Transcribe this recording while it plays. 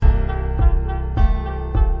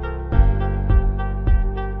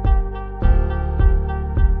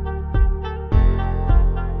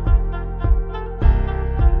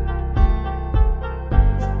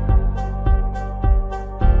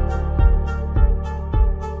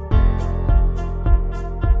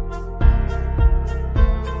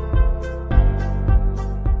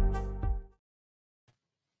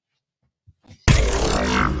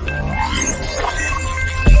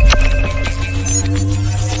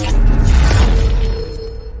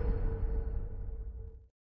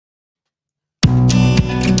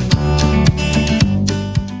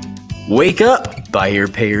Wake up, buyer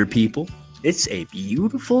payer people. It's a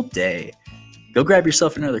beautiful day. Go grab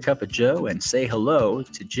yourself another cup of joe and say hello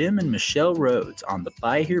to Jim and Michelle Rhodes on the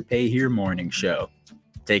Buy Here Pay Here morning show.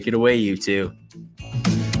 Take it away, you two.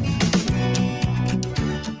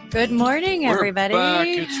 Good morning, everybody. We're back.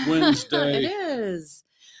 It's Wednesday. It is.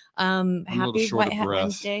 Happy White Hat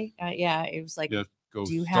Wednesday. Yeah, it was like, yeah, go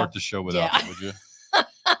do you start have- the show without it, would you?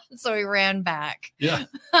 So we ran back. Yeah.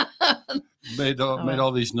 made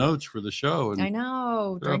all these notes for the show. And I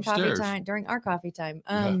know. they're upstairs. During our coffee time.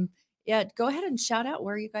 Yeah, go ahead and shout out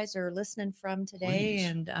where you guys are listening from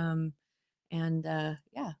today. Please.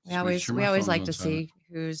 We always like to see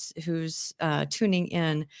who's tuning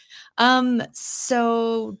in.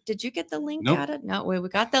 So did you get the link Nope. added? No, we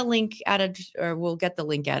got the link added, or we'll get the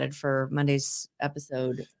link added for Monday's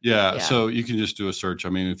episode. Yeah, so you can just do a search. I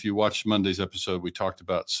mean, if you watched Monday's episode, we talked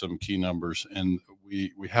about some key numbers, and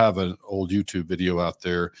we have an old YouTube video out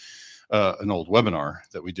there, an old webinar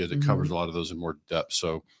that we did that covers a lot of those in more depth.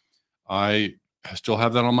 So I still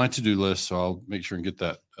have that on my to-do list, so I'll make sure and get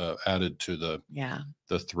that added to the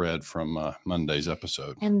thread from Monday's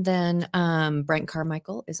episode. And then Brent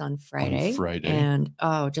Carmichael is on Friday. And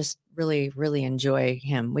just really, really enjoy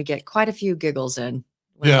him. We get quite a few giggles in.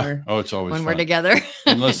 It's always when fun. we're together.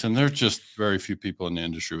 And listen, there's just very few people in the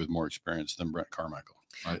industry with more experience than Brent Carmichael.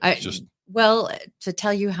 Right? Well, to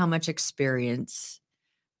tell you how much experience,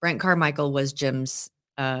 Brent Carmichael was Jim's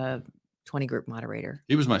 20 group moderator.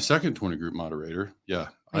 He was my second 20 group moderator. Yeah.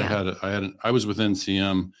 I was with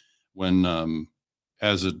NCM when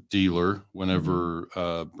as a dealer whenever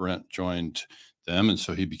Brent joined them, and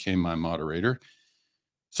so he became my moderator.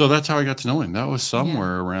 So that's how I got to know him. That was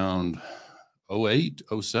somewhere around 08,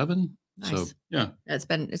 07. Nice. So yeah, it's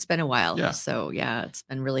been a while. Yeah. So yeah, it's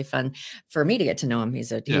been really fun for me to get to know him.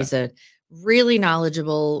 He's a really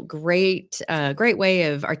knowledgeable, great way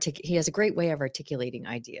of he has a great way of articulating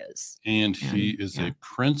ideas. And he is a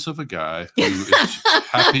prince of a guy who is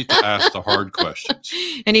happy to ask the hard questions.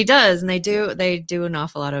 And he does. And they do an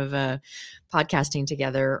awful lot of podcasting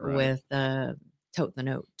together with Tote the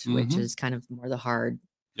Note, which is kind of more the hard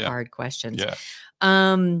questions. Yeah.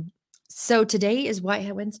 So today is White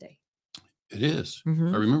Hat Wednesday. It is. I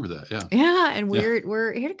remember that. Yeah. Yeah. And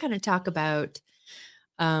we're here to kind of talk about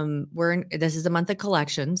this is the month of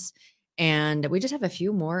collections, and we just have a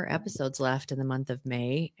few more episodes left in the month of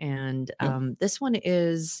May. And this one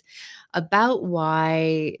is about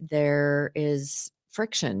why there is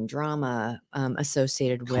friction, drama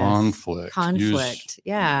associated with conflict.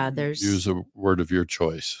 Use a word of your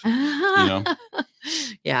choice. Yeah.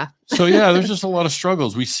 So there's just a lot of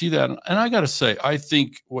struggles. We see that. And I got to say, I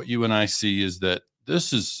think what you and I see is that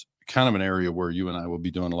this is kind of an area where you and I will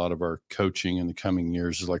be doing a lot of our coaching in the coming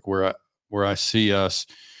years, is like where I see us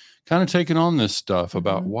kind of taking on this stuff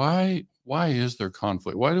about why is there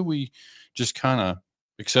conflict? Why do we just kind of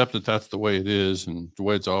accept that that's the way it is and the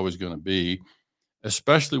way it's always going to be,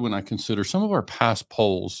 especially when I consider some of our past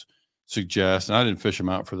polls suggest, and I didn't fish them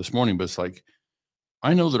out for this morning, but it's like,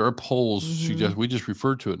 I know that our polls suggest, we just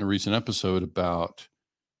referred to it in a recent episode, about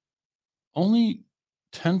only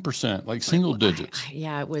 10%, like single digits.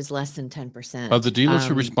 Yeah, it was less than 10%. Of the dealers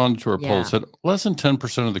who responded to our poll said less than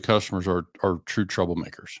 10% of the customers are true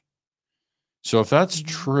troublemakers. So if that's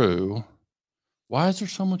true, why is there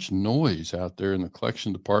so much noise out there in the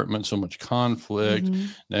collection department, so much conflict,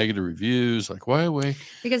 negative reviews? Like, why?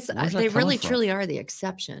 Because they really truly are the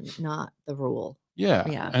exception, not the rule.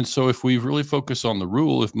 Yeah. And so if we really focus on the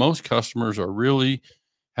rule, if most customers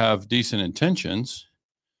have decent intentions,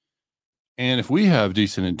 and if we have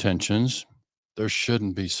decent intentions, there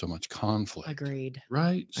shouldn't be so much conflict. Agreed.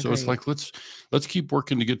 Right? So it's like, let's keep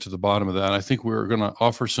working to get to the bottom of that. I think we're going to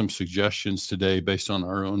offer some suggestions today based on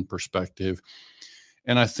our own perspective.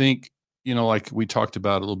 And I think, like we talked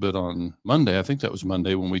about a little bit on Monday, I think that was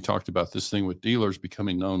Monday when we talked about this thing with dealers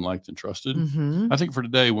becoming known, liked, and trusted. I think for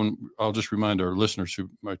today, when I'll just remind our listeners who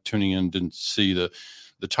are tuning in, didn't see the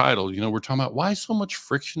title, we're talking about why so much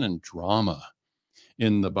friction and drama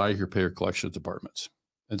in the Buy Here Pay Here collections departments.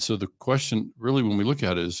 And so the question really, when we look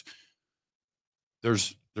at it, is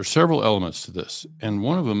there's several elements to this. And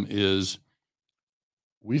one of them is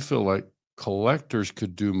we feel like collectors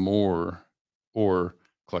could do more, or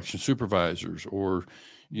collection supervisors, or,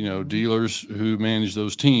 dealers who manage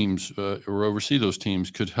those teams or oversee those teams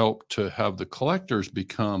could help to have the collectors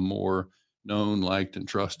become more known, liked, and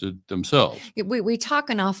trusted themselves. We talk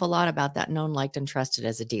an awful lot about that known, liked, and trusted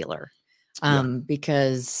as a dealer.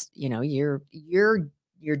 Because,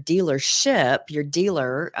 dealership, your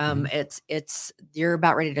dealer, Mm-hmm. it's you're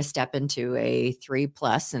about ready to step into a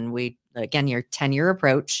 3+, and again, your 10-year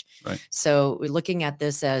approach. Right. So we're looking at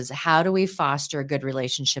this as, how do we foster a good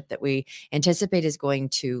relationship that we anticipate is going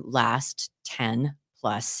to last 10+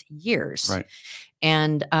 years? Right.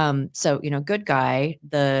 And so, good guy,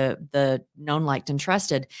 the known, liked, and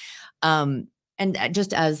trusted. And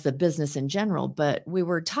just as the business in general, but we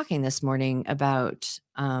were talking this morning about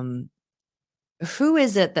who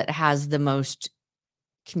is it that has the most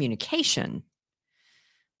communication,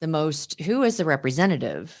 who is the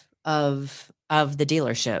representative of the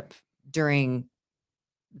dealership during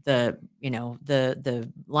the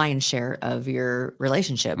lion's share of your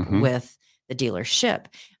relationship Mm-hmm. with the dealership,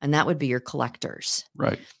 and that would be your collectors.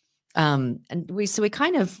 Right. And we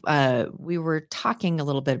kind of we were talking a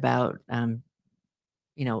little bit about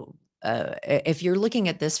if you're looking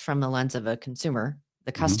at this from the lens of a consumer,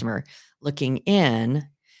 the Mm-hmm. customer looking in,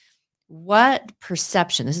 what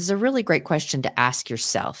perception, this is a really great question to ask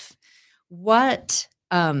yourself. What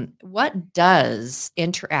does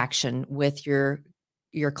interaction with your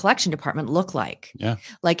collection department look like? Yeah.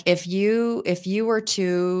 Like if you were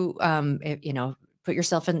to put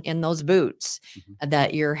yourself in those boots, Mm-hmm.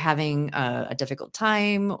 that you're having a difficult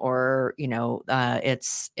time, or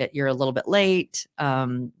you're a little bit late,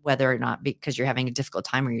 whether or not because you're having a difficult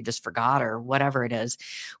time or you just forgot or whatever it is.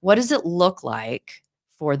 What does it look like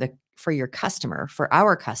for your customer, for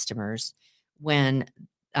our customers, when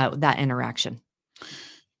that interaction?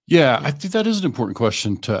 Yeah, I think that is an important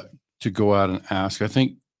question to go out and ask. I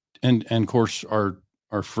think, and of course,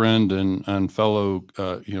 our friend and fellow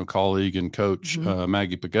colleague and coach, Mm-hmm.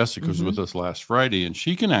 Maggie Pagesic, was Mm-hmm. with us last Friday, and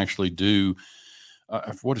she can actually do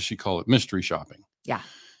what does she call it? Mystery shopping. Yeah.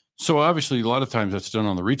 So obviously, a lot of times that's done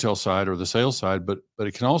on the retail side or the sales side, but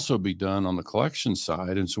it can also be done on the collection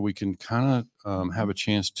side, and so we can kind of have a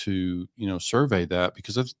chance to survey that,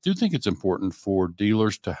 because I do think it's important for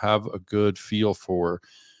dealers to have a good feel for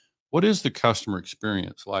what is the customer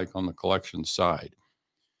experience like on the collection side.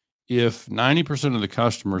 If 90% of the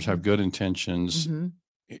customers have good intentions, Mm-hmm.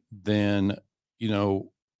 then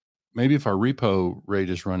maybe if our repo rate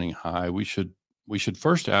is running high, we should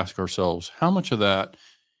first ask ourselves, how much of that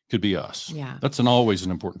could be us? Yeah. That's always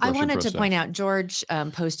an important question. I wanted for us to point ask. out, George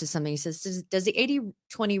posted something. He says, does the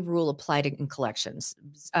 80-20 rule apply in collections?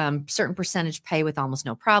 Certain percentage pay with almost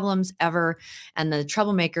no problems ever, and the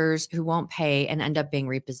troublemakers who won't pay and end up being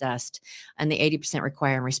repossessed, and the 80%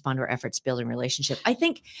 require and respond to our efforts building relationship. I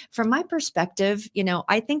think from my perspective,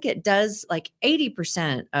 I think it does, like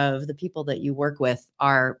 80% of the people that you work with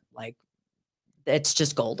are like, it's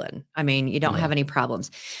just golden. I mean, you don't have any problems.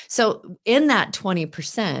 So in that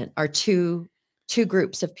 20% are two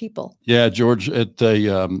groups of people. Yeah, George, at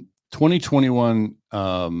the 2021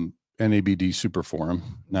 NABD Super Forum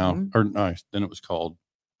now, Mhm. or no, then it was called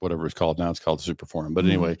whatever it's called now. It's called the Super Forum. But Mhm.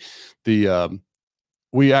 anyway,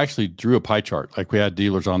 we actually drew a pie chart. Like we had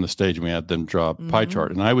dealers on the stage and we had them draw a pie Mhm.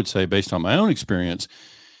 chart. And I would say, based on my own experience,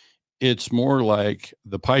 it's more like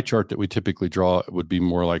the pie chart that we typically draw would be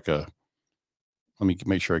more like let me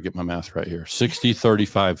make sure I get my math right here. 60,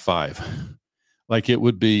 35, 5. Like it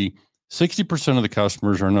would be 60% of the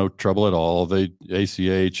customers are no trouble at all. They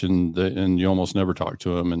ACH and you almost never talk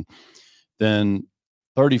to them. And then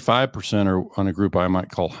 35% are on a group I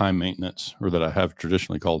might call high maintenance, or that I have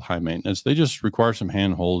traditionally called high maintenance. They just require some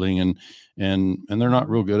hand holding and they're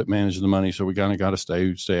not real good at managing the money. So we kind of got to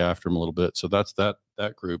stay after them a little bit. So that's that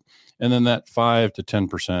group. And then that 5 to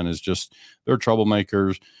 10% is just, they're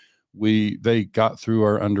troublemakers. They got through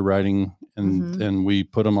our underwriting and we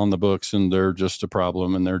put them on the books, and they're just a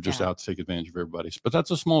problem, and they're just out to take advantage of everybody. But that's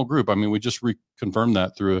a small group. I mean, we just reconfirmed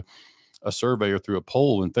that through a survey or through a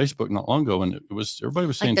poll in Facebook not long ago, and everybody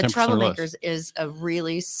was saying like the 10% or less. troublemakers is a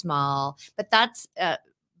really small, but that's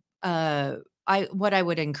what I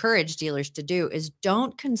would encourage dealers to do is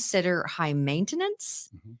don't consider high maintenance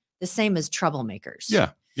the same as troublemakers.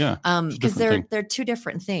 Yeah. Because they're two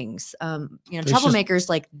different things. Troublemakers,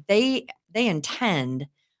 like they intend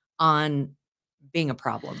on being a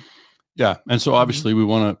problem. Yeah. And so obviously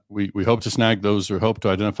we hope to snag those, or hope to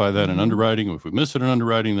identify that in underwriting. If we miss it in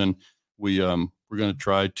underwriting, then we're going to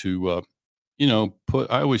try to,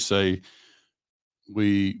 I always say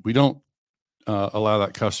we don't allow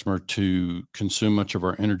that customer to consume much of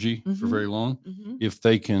our energy for very long. If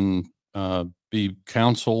they can be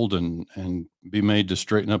counseled and be made to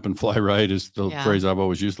straighten up and fly right, is the phrase I've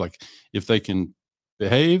always used. Like if they can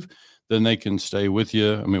behave, then they can stay with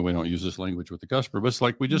you. I mean, we don't use this language with the customer, but it's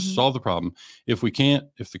like we just solve the problem. If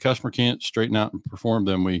the customer can't straighten out and perform,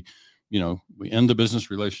 then we we end the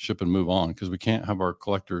business relationship and move on, because we can't have our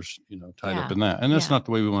collectors, tied up in that. And that's not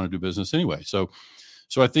the way we want to do business anyway. So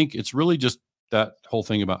I think it's really just that whole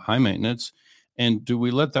thing about high maintenance. And do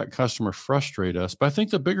we let that customer frustrate us? But I think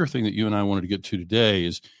the bigger thing that you and I wanted to get to today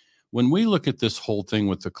is when we look at this whole thing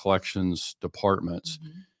with the collections departments,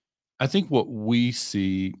 I think what we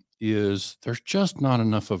see is there's just not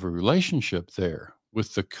enough of a relationship there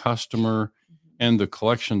with the customer and the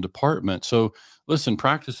collection department. So listen,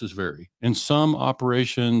 practices vary. In some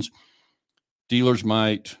operations, dealers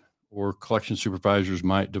might, or collection supervisors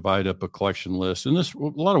might divide up a collection list. And a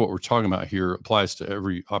lot of what we're talking about here applies to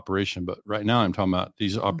every operation. But right now I'm talking about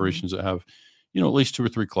these operations that have, at least 2 or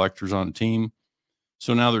 3 collectors on a team.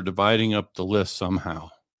 So now they're dividing up the list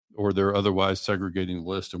somehow, or they're otherwise segregating the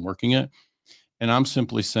list and working it. And I'm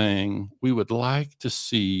simply saying we would like to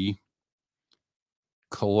see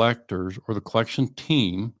collectors or the collection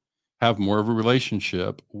team have more of a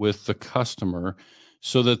relationship with the customer,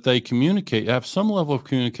 so that they communicate, have some level of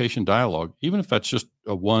communication dialogue, even if that's just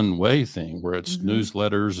a one-way thing where it's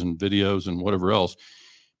newsletters and videos and whatever else.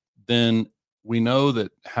 Then we know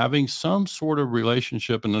that having some sort of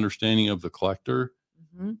relationship and understanding of the collector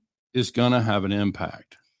is going to have an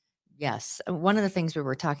impact. Yes. One of the things we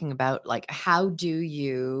were talking about, like, how do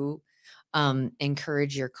you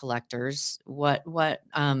encourage your collectors? What would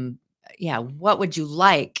you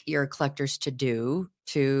like your collectors to do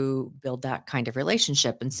to build that kind of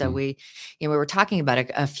relationship? And so we were talking about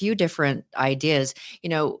a few different ideas.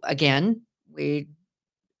 Again, the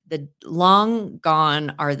long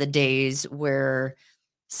gone are the days where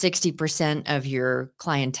 60% of your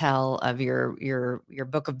clientele, of your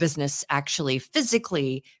book of business, actually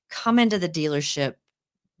physically come into the dealership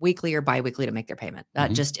weekly or biweekly to make their payment.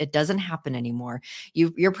 That it doesn't happen anymore.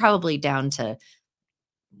 You're probably down to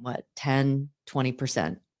 10,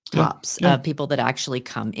 20% tops of people that actually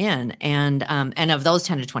come in. And of those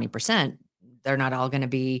 10 to 20%, they're not all going to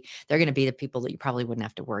be, they're going to be the people that you probably wouldn't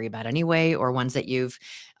have to worry about anyway, or ones that you've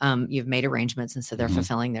made arrangements. And so they're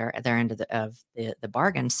fulfilling their end of the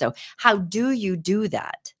bargain. So how do you do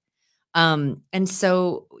that? And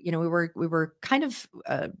so, we were kind of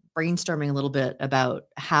brainstorming a little bit about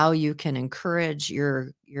how you can encourage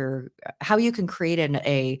how you can create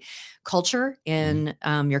a culture in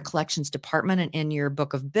your collections department and in your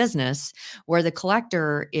book of business, where the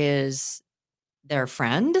collector is their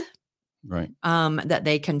friend, right? That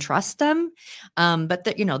they can trust them, but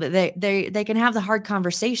that that they can have the hard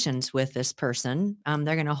conversations with this person.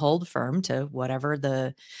 They're going to hold firm to whatever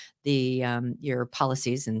the your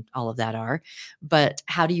policies and all of that are. But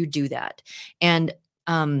how do you do that? And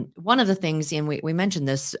one of the things, and we mentioned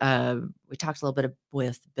this, we talked a little bit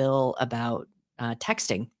with Bill about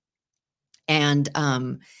texting, and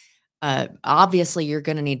obviously you're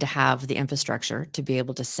going to need to have the infrastructure to be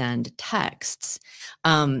able to send texts.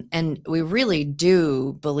 And we really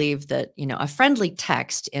do believe that, a friendly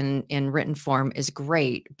text in written form is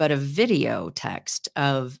great, but a video text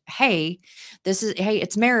of, hey,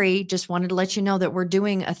 it's Mary, just wanted to let you know that we're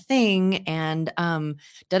doing a thing, and come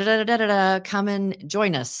and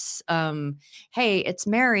join us. Hey, it's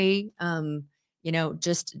Mary.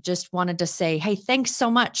 Just wanted to say, hey, thanks so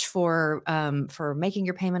much for making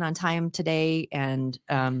your payment on time today, and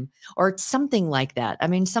or something like that. I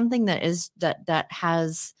mean, something that is that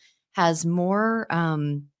has more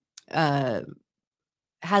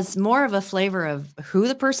has more of a flavor of who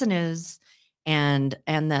the person is, and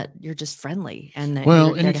that you're just friendly, and that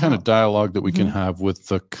any kind of dialogue that we can have with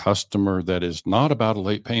the customer that is not about a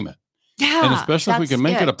late payment. Yeah, and especially if we can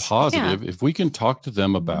make it a positive, if we can talk to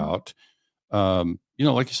them about.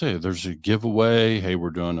 Like you say, there's a giveaway. Hey, we're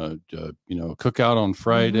doing a cookout on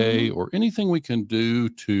Friday, or anything we can do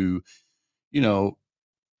to,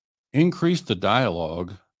 increase the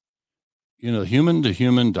dialogue, human to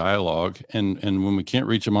human dialogue. And when we can't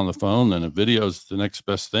reach them on the phone, then a video is the next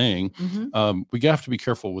best thing. We have to be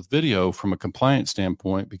careful with video from a compliance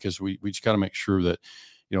standpoint, because we just got to make sure that,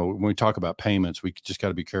 when we talk about payments, we just got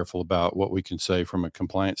to be careful about what we can say from a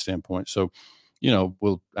compliance standpoint. So,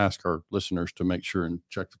 we'll ask our listeners to make sure and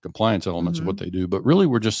check the compliance elements of what they do. But really,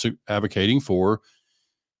 we're just advocating for,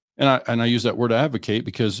 and I use that word advocate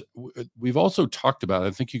because we've also talked about, I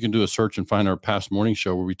think you can do a search and find our past morning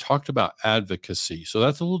show where we talked about advocacy. So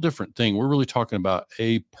that's a little different thing. We're really talking about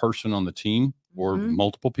a person on the team or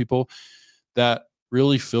multiple people that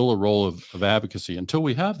really fill a role of advocacy. Until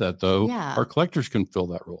we have that, though, our collectors can fill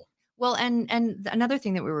that role. Well, and another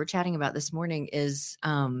thing that we were chatting about this morning is,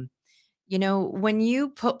 when you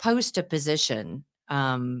post a position,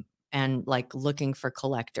 and like looking for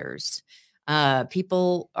collectors,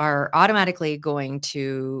 People are automatically going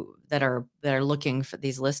to that are looking for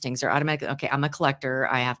these listings are automatically, okay, I'm a collector.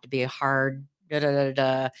 I have to be a hard da da da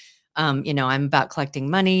da. I'm about collecting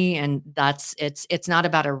money, and it's not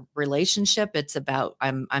about a relationship. It's about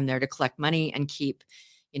I'm there to collect money and keep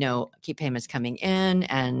payments coming in,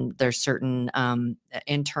 and there's certain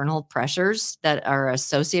internal pressures that are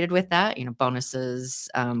associated with that, bonuses,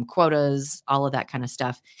 quotas, all of that kind of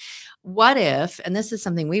stuff. What if, and this is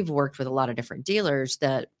something we've worked with a lot of different dealers,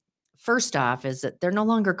 that first off is that they're no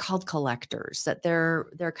longer called collectors, that they're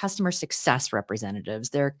customer success representatives,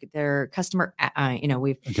 they're customer,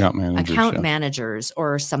 we've account managers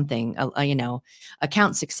or something,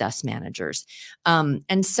 account success managers.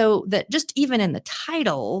 And so that just even in the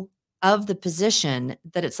title of the position,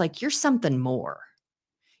 that it's like, you're something more.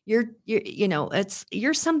 You're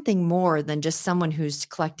something more than just someone who's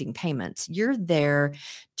collecting payments. You're there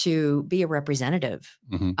to be a representative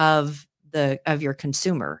of your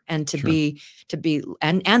consumer, and to be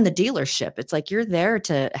and the dealership. It's like you're there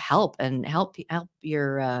to help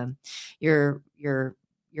your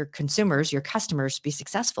consumers, your customers be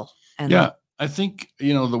successful. And I think,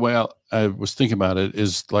 the way I was thinking about it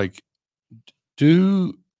is like,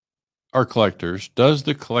 does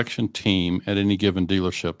the collection team at any given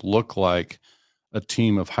dealership look like a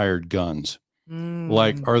team of hired guns?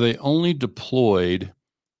 Like, are they only deployed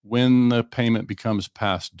when the payment becomes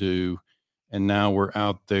past due and now we're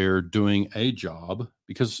out there doing a job?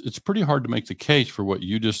 Because it's pretty hard to make the case for what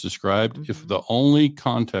you just described if the only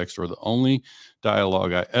context or the only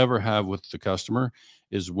dialogue I ever have with the customer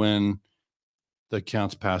is when the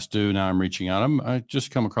account's past due. Now I'm reaching out. I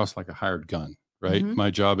just come across like a hired gun, right? My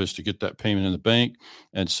job is to get that payment in the bank.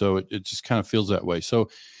 And so it just kind of feels that way. So,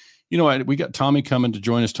 we got Tommy coming to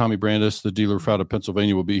join us. Tommy Brandis, the dealer out of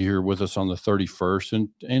Pennsylvania, will be here with us on the 31st.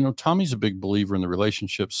 And Tommy's a big believer in the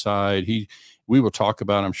relationship side. We will talk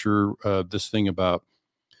about, I'm sure, this thing about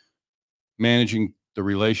managing the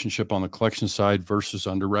relationship on the collection side versus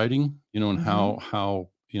underwriting, and how,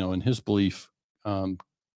 in his belief,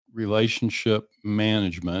 relationship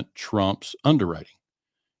management trumps underwriting.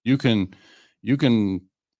 You can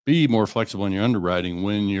be more flexible in your underwriting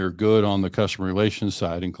when you're good on the customer relations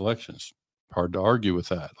side and collections. Hard to argue with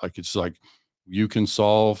that. It's like you can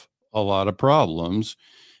solve a lot of problems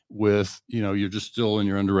with, you're just still in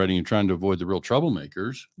your underwriting and trying to avoid the real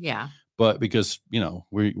troublemakers. Yeah. But because,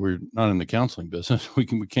 we're not in the counseling business, we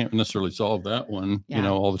can't necessarily solve that one,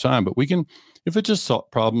 all the time. But we can, if it's just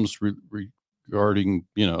problems regarding,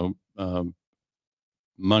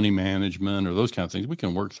 money management or those kind of things, we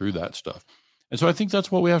can work through that stuff. And so I think that's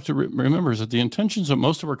what we have to remember, is that the intentions of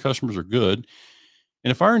most of our customers are good.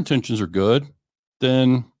 And if our intentions are good,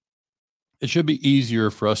 then it should be easier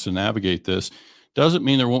for us to navigate this. Doesn't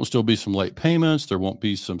mean there won't still be some late payments. There won't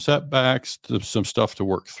be some setbacks, some stuff to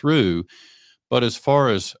work through. But as far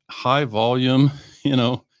as high volume,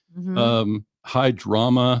 high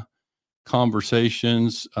drama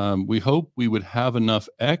conversations, we hope we would have enough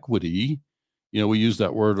equity. We use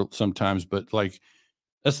that word sometimes, but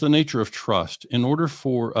that's the nature of trust. In order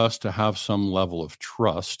for us to have some level of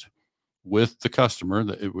trust with the customer,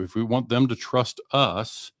 that if we want them to trust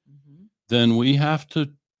us, then we have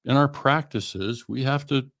to, in our practices, we have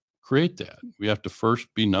to create that. We have to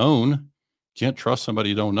first be known. Can't trust somebody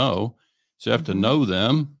you don't know. So you have to know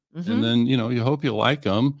them, and then, you hope you like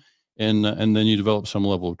them, and then you develop some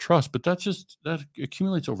level of trust. But that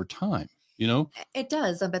accumulates over time. It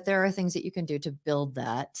does, but there are things that you can do to build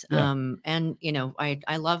that. Yeah. And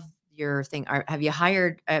I love your thing. Have you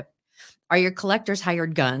hired? Are your collectors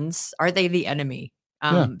hired guns? Are they the enemy?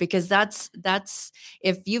 Because that's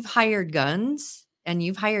if you've hired guns and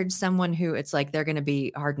you've hired someone who it's like they're going to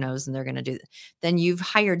be hard nosed and they're going to do, then you've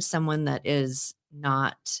hired someone that is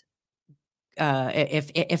not.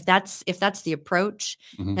 If that's the approach,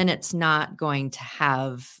 then it's not going to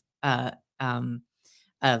have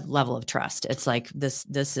a level of trust. It's like this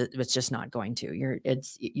it's just not going to.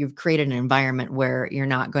 You've created an environment where you're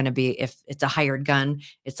not going to be, if it's a hired gun,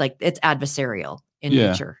 it's like it's adversarial in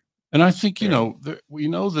nature. And I think, we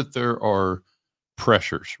know that there are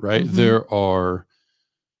pressures, right? There are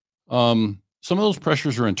some of those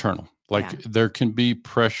pressures are internal. There can be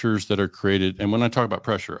pressures that are created. And when I talk about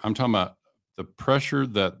pressure, I'm talking about the pressure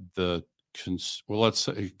that let's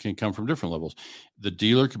say it can come from different levels. The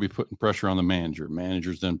dealer could be putting pressure on the manager.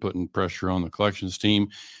 Manager's then putting pressure on the collections team.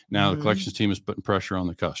 Now the collections team is putting pressure on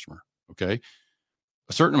the customer. Okay.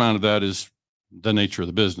 A certain amount of that is the nature of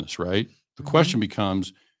the business, right? The question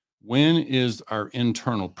becomes, when is our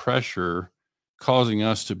internal pressure causing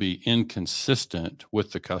us to be inconsistent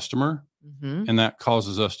with the customer? Mm-hmm. And that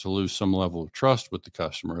causes us to lose some level of trust with the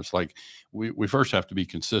customer. It's like we first have to be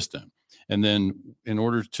consistent. And then in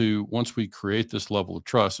order to, once we create this level of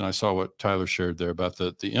trust, and I saw what Tyler shared there about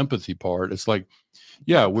the empathy part, it's like,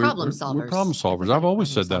 yeah, we're problem solvers. I've always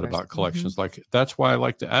said that about collections. Mm-hmm. Like, that's why I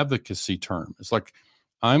like the advocacy term. It's like,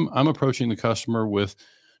 I'm approaching the customer with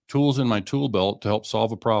tools in my tool belt to help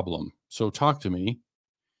solve a problem. So talk to me.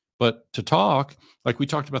 But to talk, like we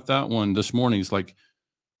talked about that one this morning, is like,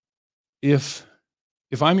 if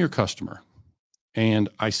I'm your customer and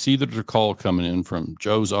I see that there's a call coming in from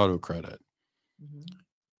Joe's Auto Credit, Mm-hmm.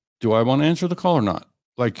 do I want to answer the call or not?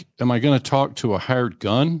 Like, am I going to talk to a hired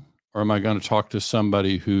gun, or am I going to talk to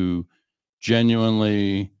somebody who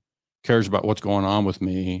genuinely cares about what's going on with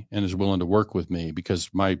me and is willing to work with me? Because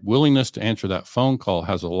my willingness to answer that phone call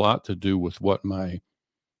has a lot to do with what my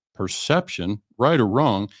perception, right or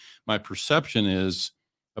wrong, my perception is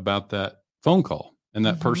about that phone call and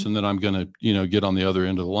that Mm-hmm. person that I'm going to, get on the other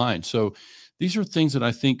end of the line. So these are things that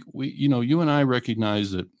I think you and I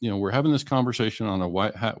recognize that, we're having this conversation on a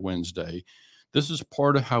White Hat Wednesday. This is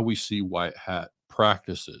part of how we see White Hat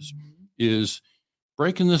practices, Mm-hmm. is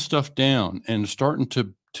breaking this stuff down and starting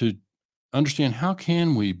to understand, how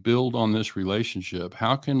can we build on this relationship?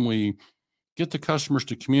 How can we get the customers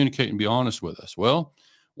to communicate and be honest with us? Well,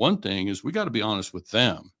 one thing is we got to be honest with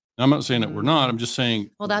them. Now, I'm not saying that we're not. I'm just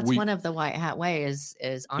saying, well, that's one of the White Hat way is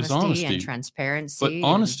honesty, honesty and transparency. But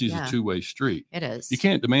honesty is a two-way street. It is. You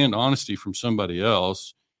can't demand honesty from somebody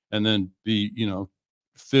else and then be,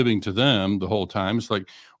 fibbing to them the whole time. It's like,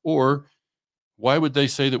 or why would they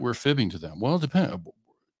say that we're fibbing to them? Well, it depends.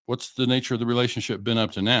 What's the nature of the relationship been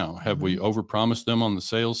up to now? Have we overpromised them on the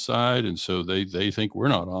sales side, and so they think we're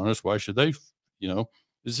not honest? Why should they?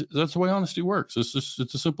 That's the way honesty works. It's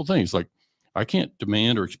a simple thing. It's like, I can't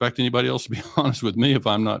demand or expect anybody else to be honest with me if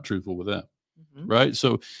I'm not truthful with them. Right.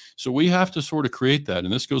 So we have to sort of create that.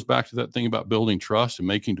 And this goes back to that thing about building trust and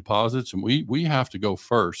making deposits. And we have to go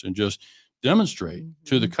first and just demonstrate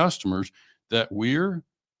to the customers that we're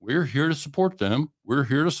here to support them. We're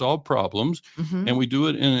here to solve problems, and we do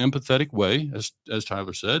it in an empathetic way, as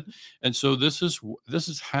Tyler said. And so this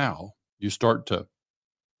is how you start to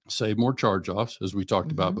save more charge-offs, as we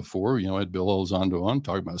talked about before. I had Bill Elizondo on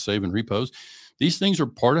talking about saving repos. These things are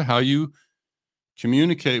part of how you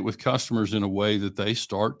communicate with customers in a way that they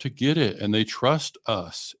start to get it and they trust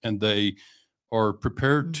us and they are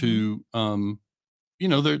prepared to,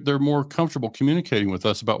 they're more comfortable communicating with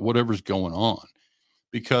us about whatever's going on.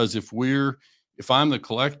 Because if I'm the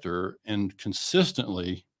collector and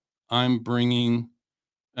consistently I'm bringing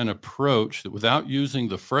an approach that, without using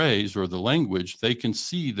the phrase or the language, they can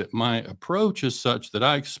see that my approach is such that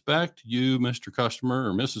I expect you, Mr. Customer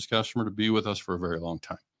or Mrs. Customer, to be with us for a very long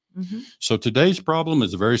time. So today's problem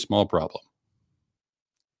is a very small problem.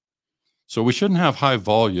 So we shouldn't have high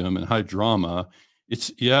volume and high drama.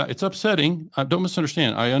 It's upsetting. Don't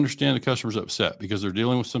misunderstand. I understand the customer's upset because they're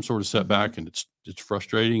dealing with some sort of setback, and it's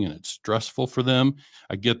frustrating and it's stressful for them.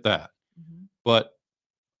 I get that. But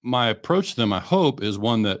my approach to them, I hope, is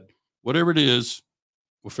one that whatever it is,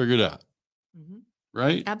 we'll figure it out.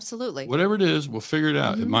 Right? Absolutely. Whatever it is, we'll figure it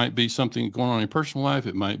out. It might be something going on in your personal life.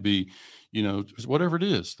 It might be, whatever it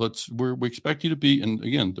is. We expect you to be, and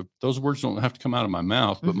again, those words don't have to come out of my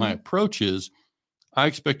mouth, but my approach is, I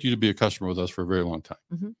expect you to be a customer with us for a very long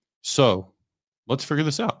time. So let's figure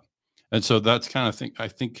this out. And so that's kind of I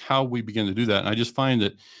think how we begin to do that. And I just find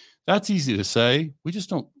that that's easy to say. We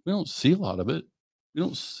don't see a lot of it. We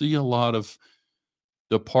don't see a lot of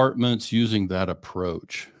departments using that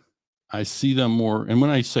approach. I see them more. And when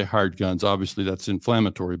I say hired guns, obviously that's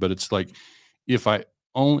inflammatory, but it's like, if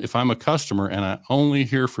I'm a customer and I only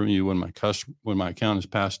hear from you when my account is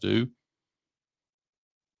past due,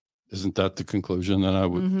 isn't that the conclusion that I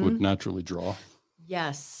would naturally draw?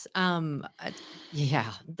 Yes.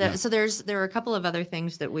 Yeah. So there are a couple of other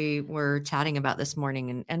things that we were chatting about this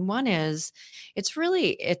morning. And one is, it's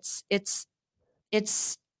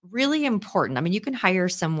really important. I mean, you can hire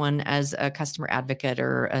someone as a customer advocate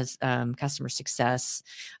or as customer success,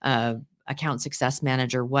 account success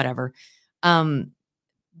manager, whatever,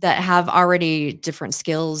 that have already different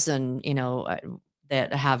skills and,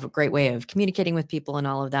 that have a great way of communicating with people and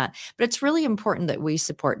all of that. But it's really important that we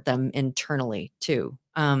support them internally too.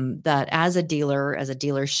 That as a dealer, as a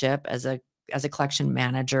dealership, as a collection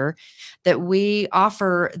manager, that we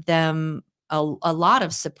offer them a lot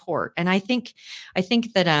of support. And I think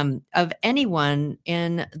that of anyone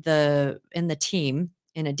in the team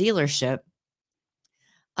in a dealership,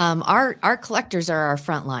 our collectors are our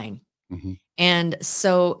front line. And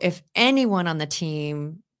so if anyone on the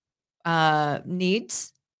team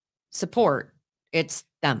needs support, it's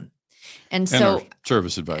them. And And so our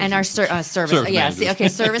service advisors. and our service, Service yes, managers. okay,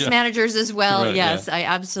 service Yeah. managers as well. Right, Yes, yeah. I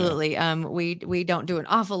absolutely. We don't do an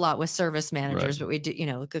awful lot with service managers, Right. but we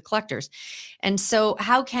do, the collectors. And so,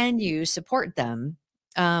 how can you support them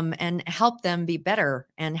and help them be better,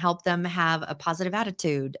 and help them have a positive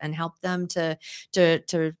attitude, and help them to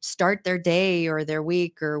start their day or their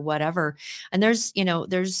week or whatever? And there's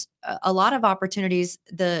a lot of opportunities.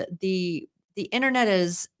 The internet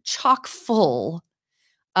is chock full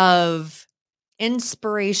of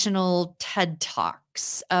inspirational TED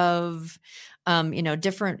Talks, of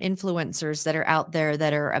different influencers that are out there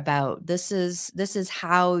that are about this is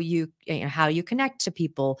how how you connect to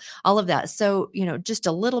people, all of that. So just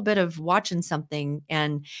a little bit of watching something,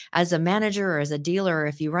 and as a manager or as a dealer,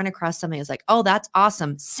 if you run across something that's like, oh, that's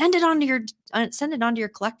awesome, send it on to your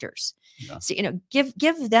collectors. Yeah. So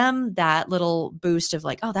give them that little boost of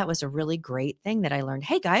like, oh, that was a really great thing that I learned.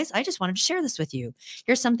 Hey guys, I just wanted to share this with you.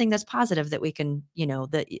 Here's something that's positive that we can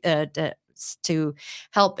to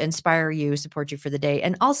help inspire you, support you for the day,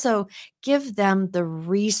 and also give them the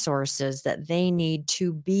resources that they need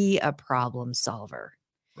to be a problem solver.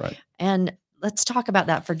 Right. And let's talk about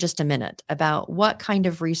that for just a minute, about what kind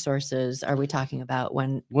of resources are we talking about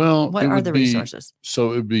what are the resources?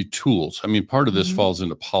 So it would be tools. I mean, part of this Mhm. falls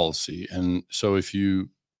into policy. And so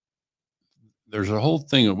there's a whole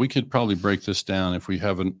thing that we could probably break this down if we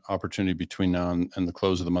have an opportunity between now and the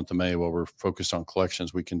close of the month of May while we're focused on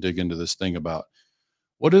collections. We can dig into this thing about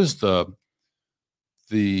what is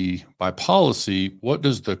by policy, what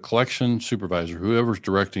does the collection supervisor, whoever's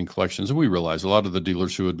directing collections, and we realize a lot of the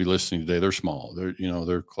dealers who would be listening today, they're small.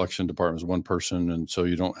 Their collection department is one person. And so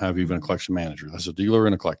you don't have even a collection manager. That's a dealer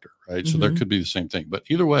and a collector, right? So there Mhm. could be the same thing. But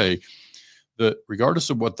either way, regardless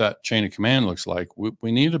of what that chain of command looks like,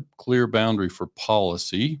 we need a clear boundary for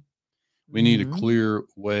policy. We need a Mhm. clear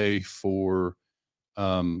way for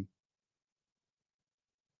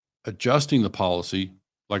adjusting the policy,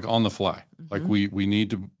 like on the fly. Like Mhm. we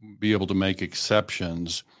need to be able to make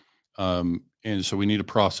exceptions, and so we need a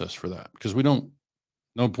process for that, because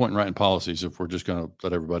no point in writing policies if we're just going to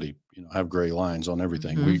let everybody have gray lines on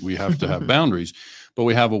everything. Mhm. We have to have boundaries, but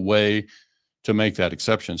we have a way to make that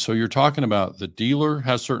exception. So you're talking about the dealer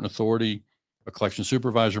has certain authority, a collection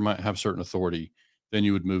supervisor might have certain authority, then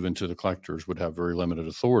you would move into the collectors would have very limited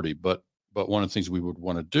authority. But one of the things we would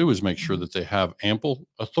want to do is make sure that they have ample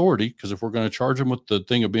authority, because if we're going to charge them with the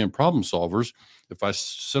thing of being problem solvers, if I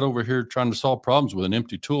sit over here trying to solve problems with an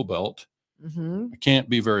empty tool belt, Mhm. I can't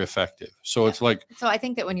be very effective. So it's like, So I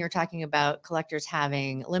think that when you're talking about collectors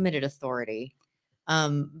having limited authority,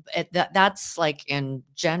 that's like in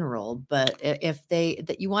general, but if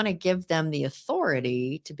that you want to give them the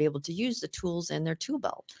authority to be able to use the tools in their tool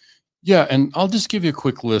belt. yeah, and I'll just give you a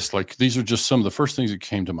quick list. Like, these are just some of the first things that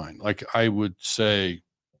came to mind. Like, I would say,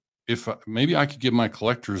 if maybe I could give my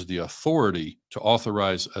collectors the authority to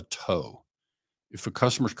authorize a tow. If a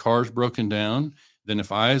customer's car is broken down, then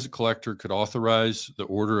if I, as a collector, could authorize the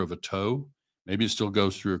order of a tow, maybe it still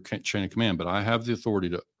goes through a chain of command, but I have the authority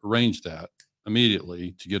to arrange that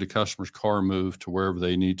immediately to get a customer's car moved to wherever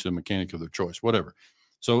they need to, a mechanic of their choice, whatever.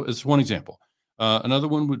 So it's one example. Another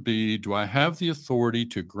one would be, do I have the authority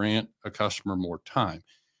to grant a customer more time?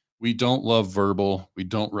 We don't love verbal. We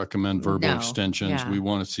don't recommend verbal No, extensions. yeah. We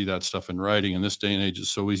want to see that stuff in writing. In this day and age, it's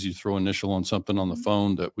so easy to throw initial on something on the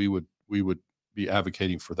phone that we would be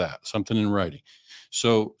advocating for that, something in writing.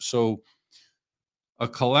 So a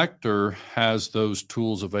collector has those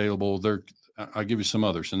tools available. I'll give you some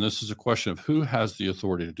others. And this is a question of who has the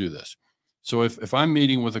authority to do this. So if I'm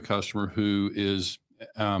meeting with a customer who is,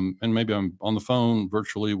 and maybe I'm on the phone,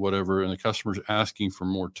 virtually, whatever, and the customer's asking for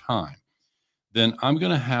more time, then I'm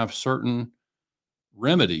going to have certain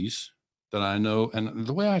remedies that I know. And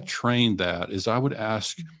the way I trained that is I would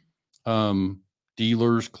ask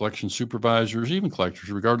dealers, collection supervisors, even collectors,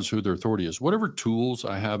 regardless of who their authority is, whatever tools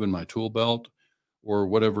I have in my tool belt, or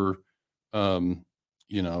whatever, um,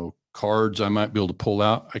 cards I might be able to pull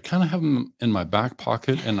out, I kind of have them in my back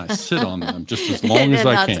pocket and I sit on them just as long as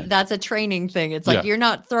I can. That's a training thing. It's like, you're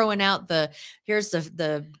not throwing out here's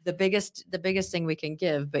the biggest thing we can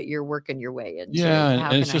give, but you're working your way into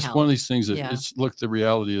And it's just one of these things that look, the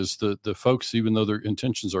reality is the folks, even though their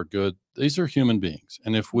intentions are good, these are human beings.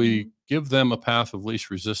 And if we give them a path of least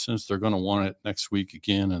resistance, they're going to want it next week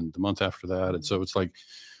again and the month after that. And so it's like,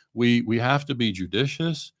 we have to be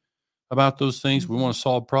judicious about those things. We want to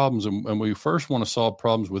solve problems, and we first want to solve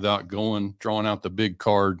problems without drawing out the big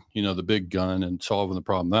card, the big gun, and solving the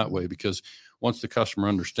problem that way. Because once the customer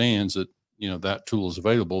understands that, that tool is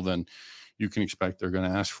available, then you can expect they're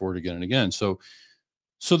going to ask for it again and again. So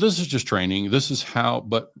this is just training. This is how,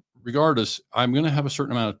 but regardless, I'm going to have a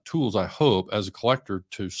certain amount of tools, I hope, as a collector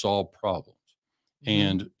to solve problems.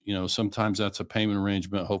 And, sometimes that's a payment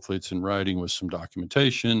arrangement. Hopefully it's in writing with some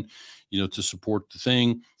documentation, to support the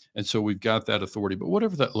thing. And so we've got that authority, but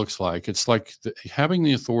whatever that looks like, it's like having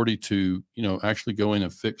the authority to, actually go in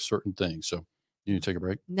and fix certain things. So you need to take a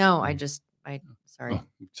break? No, sorry. Oh,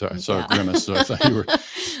 sorry. I saw Yeah. a grimace. So I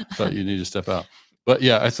thought you need to step out. But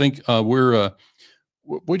yeah, I think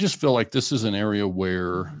we just feel like this is an area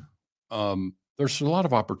where there's a lot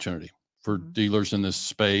of opportunity for dealers in this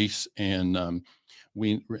space. And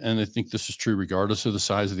I think this is true regardless of the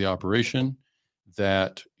size of the operation,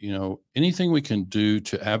 that, anything we can do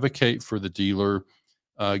to advocate for the dealer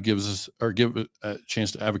gives us, or give a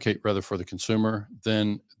chance to advocate rather for the consumer,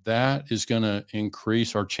 then that is going to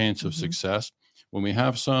increase our chance of success. When we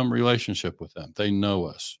have some relationship with them, they know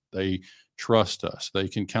us, they trust us, they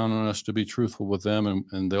can count on us to be truthful with them,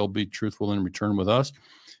 and they'll be truthful in return with us.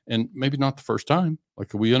 And maybe not the first time,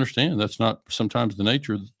 like we understand that's not sometimes the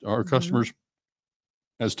nature of our customers.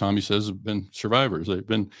 As Tommy says, have been survivors. They've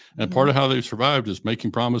been, and part of how they've survived is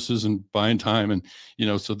making promises and buying time. And,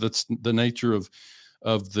 so that's the nature of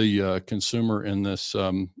the consumer in this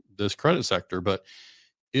credit sector, but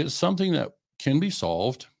it's something that can be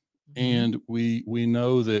solved. And we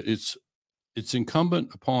know that it's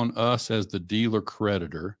incumbent upon us as the dealer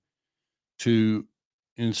creditor to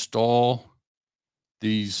install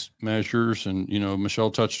these measures. And, Michelle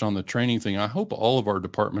touched on the training thing. I hope all of our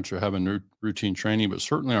departments are having routine training, but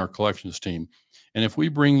certainly our collections team. And if we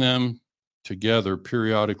bring them together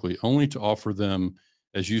periodically, only to offer them,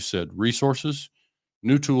 as you said, resources,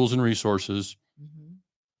 new tools and resources,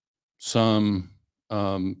 some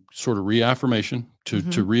sort of reaffirmation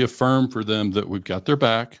to reaffirm for them that we've got their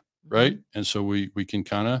back. Right. And so we can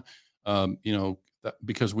kind of,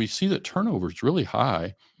 because we see that turnover is really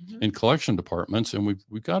high in collection departments, and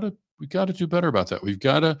we've got to do better about that. We've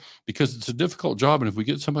got to, because it's a difficult job. And if we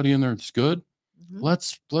get somebody in there that's good,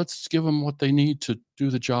 let's give them what they need to do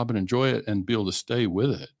the job and enjoy it and be able to stay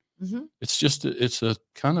with it. It's a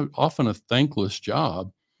kind of often a thankless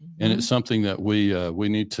job. And it's something that we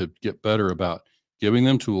need to get better about, giving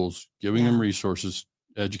them tools, giving them resources,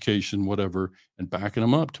 education, whatever, and backing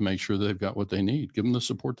them up to make sure they've got what they need, give them the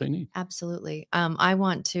support they need. Absolutely. I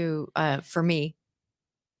want to, for me,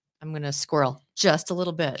 I'm going to squirrel just a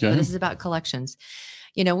little bit. But this is about collections.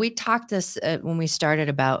 We talked this when we started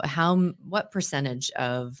about what percentage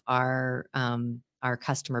of our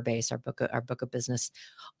customer base, our book of business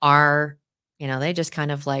are, they just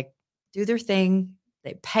kind of like do their thing.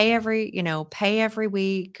 They pay every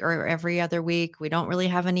week or every other week. We don't really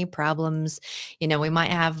have any problems. We might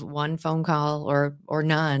have one phone call or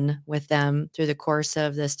none with them through the course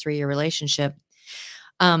of this 3-year relationship.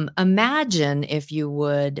 Imagine if you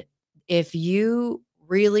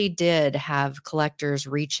really did have collectors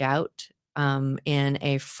reach out in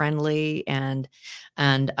a friendly and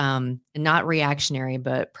not reactionary,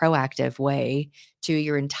 but proactive way to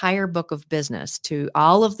your entire book of business, to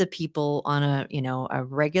all of the people on a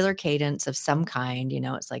regular cadence of some kind.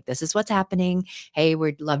 It's like, this is what's happening. Hey,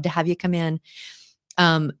 we'd love to have you come in.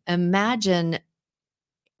 Imagine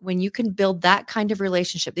when you can build that kind of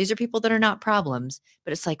relationship. These are people that are not problems,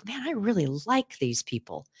 but it's like, man, I really like these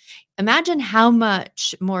people. Imagine how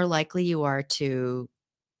much more likely you are to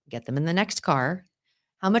get them in the next car,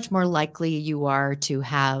 how much more likely you are to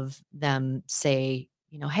have them say,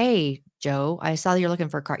 hey, Joe, I saw you're looking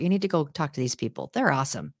for a car. You need to go talk to these people. They're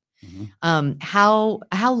awesome. How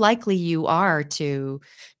likely you are to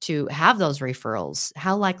have those referrals,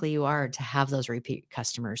 how likely you are to have those repeat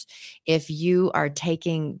customers if you are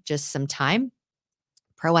taking just some time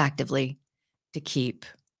proactively to keep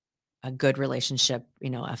a good relationship,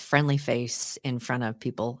 a friendly face in front of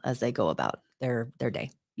people as they go about their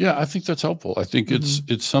day. Yeah, I think that's helpful. I think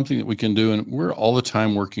it's something that we can do. And we're all the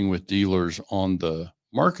time working with dealers on the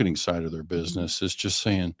marketing side of their business, is just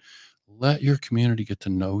saying, let your community get to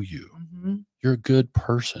know you. You're a good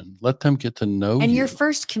person. Let them get to know you. And your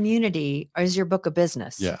first community is your book of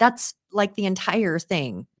business. Yeah. That's like the entire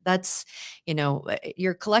thing. That's,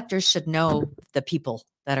 your collectors should know the people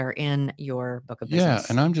that are in your book of business. Yeah.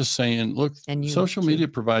 And I'm just saying, look, social media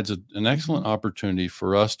provides an excellent opportunity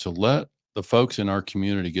for us to let the folks in our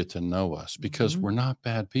community get to know us, because we're not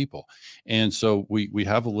bad people. And so we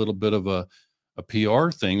have a little bit of a PR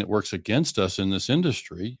thing that works against us in this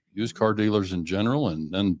industry, used car dealers in general,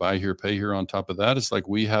 and then buy here, pay here on top of that. It's like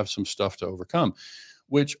we have some stuff to overcome,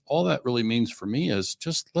 which all that really means for me is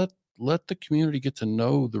just let the community get to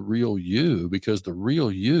know the real you, because the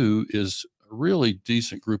real you is really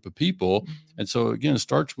decent group of people. And so again, it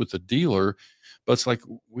starts with the dealer, but it's like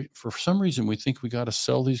for some reason we think we got to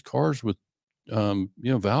sell these cars with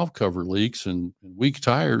valve cover leaks and weak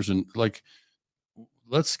tires, and like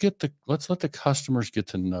let's let the customers get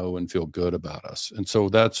to know and feel good about us. And so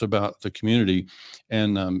that's about the community.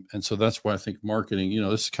 And so that's why I think marketing,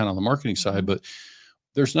 this is kind of on the marketing side, but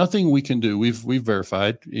there's nothing we can do. We've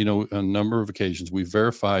verified, a number of occasions, we've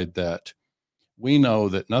verified that we know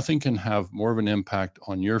that nothing can have more of an impact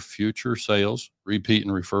on your future sales, repeat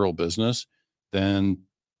and referral business than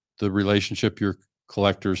the relationship your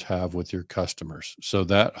collectors have with your customers. So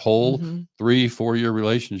that whole 3-4 year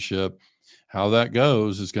relationship, how that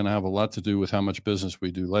goes is going to have a lot to do with how much business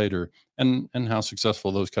we do later and how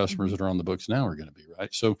successful those customers that are on the books now are going to be.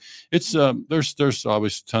 Right. So it's, there's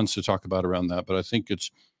always tons to talk about around that, but I think it's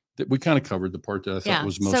that we kind of covered the part that I thought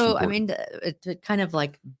was most important. I mean, to kind of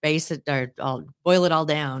like base it or I'll boil it all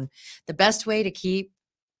down, the best way to keep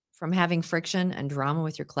from having friction and drama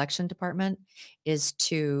with your collection department is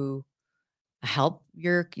to help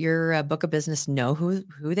your book of business know who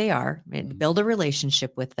they are, and build a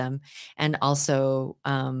relationship with them, and also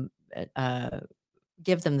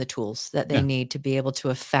give them the tools that they need to be able to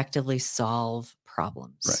effectively solve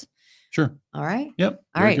problems. Right. Sure. All right. Yep.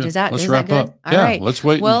 All right. Let's wrap up. All right. Let's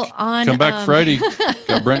wait. Well, come back Friday.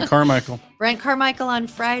 Got Brent Carmichael. Brent Carmichael on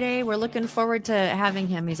Friday. We're looking forward to having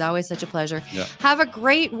him. He's always such a pleasure. Yeah. Have a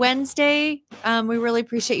great Wednesday. We really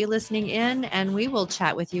appreciate you listening in, and we will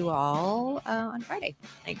chat with you all on Friday.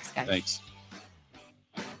 Thanks, guys. Thanks.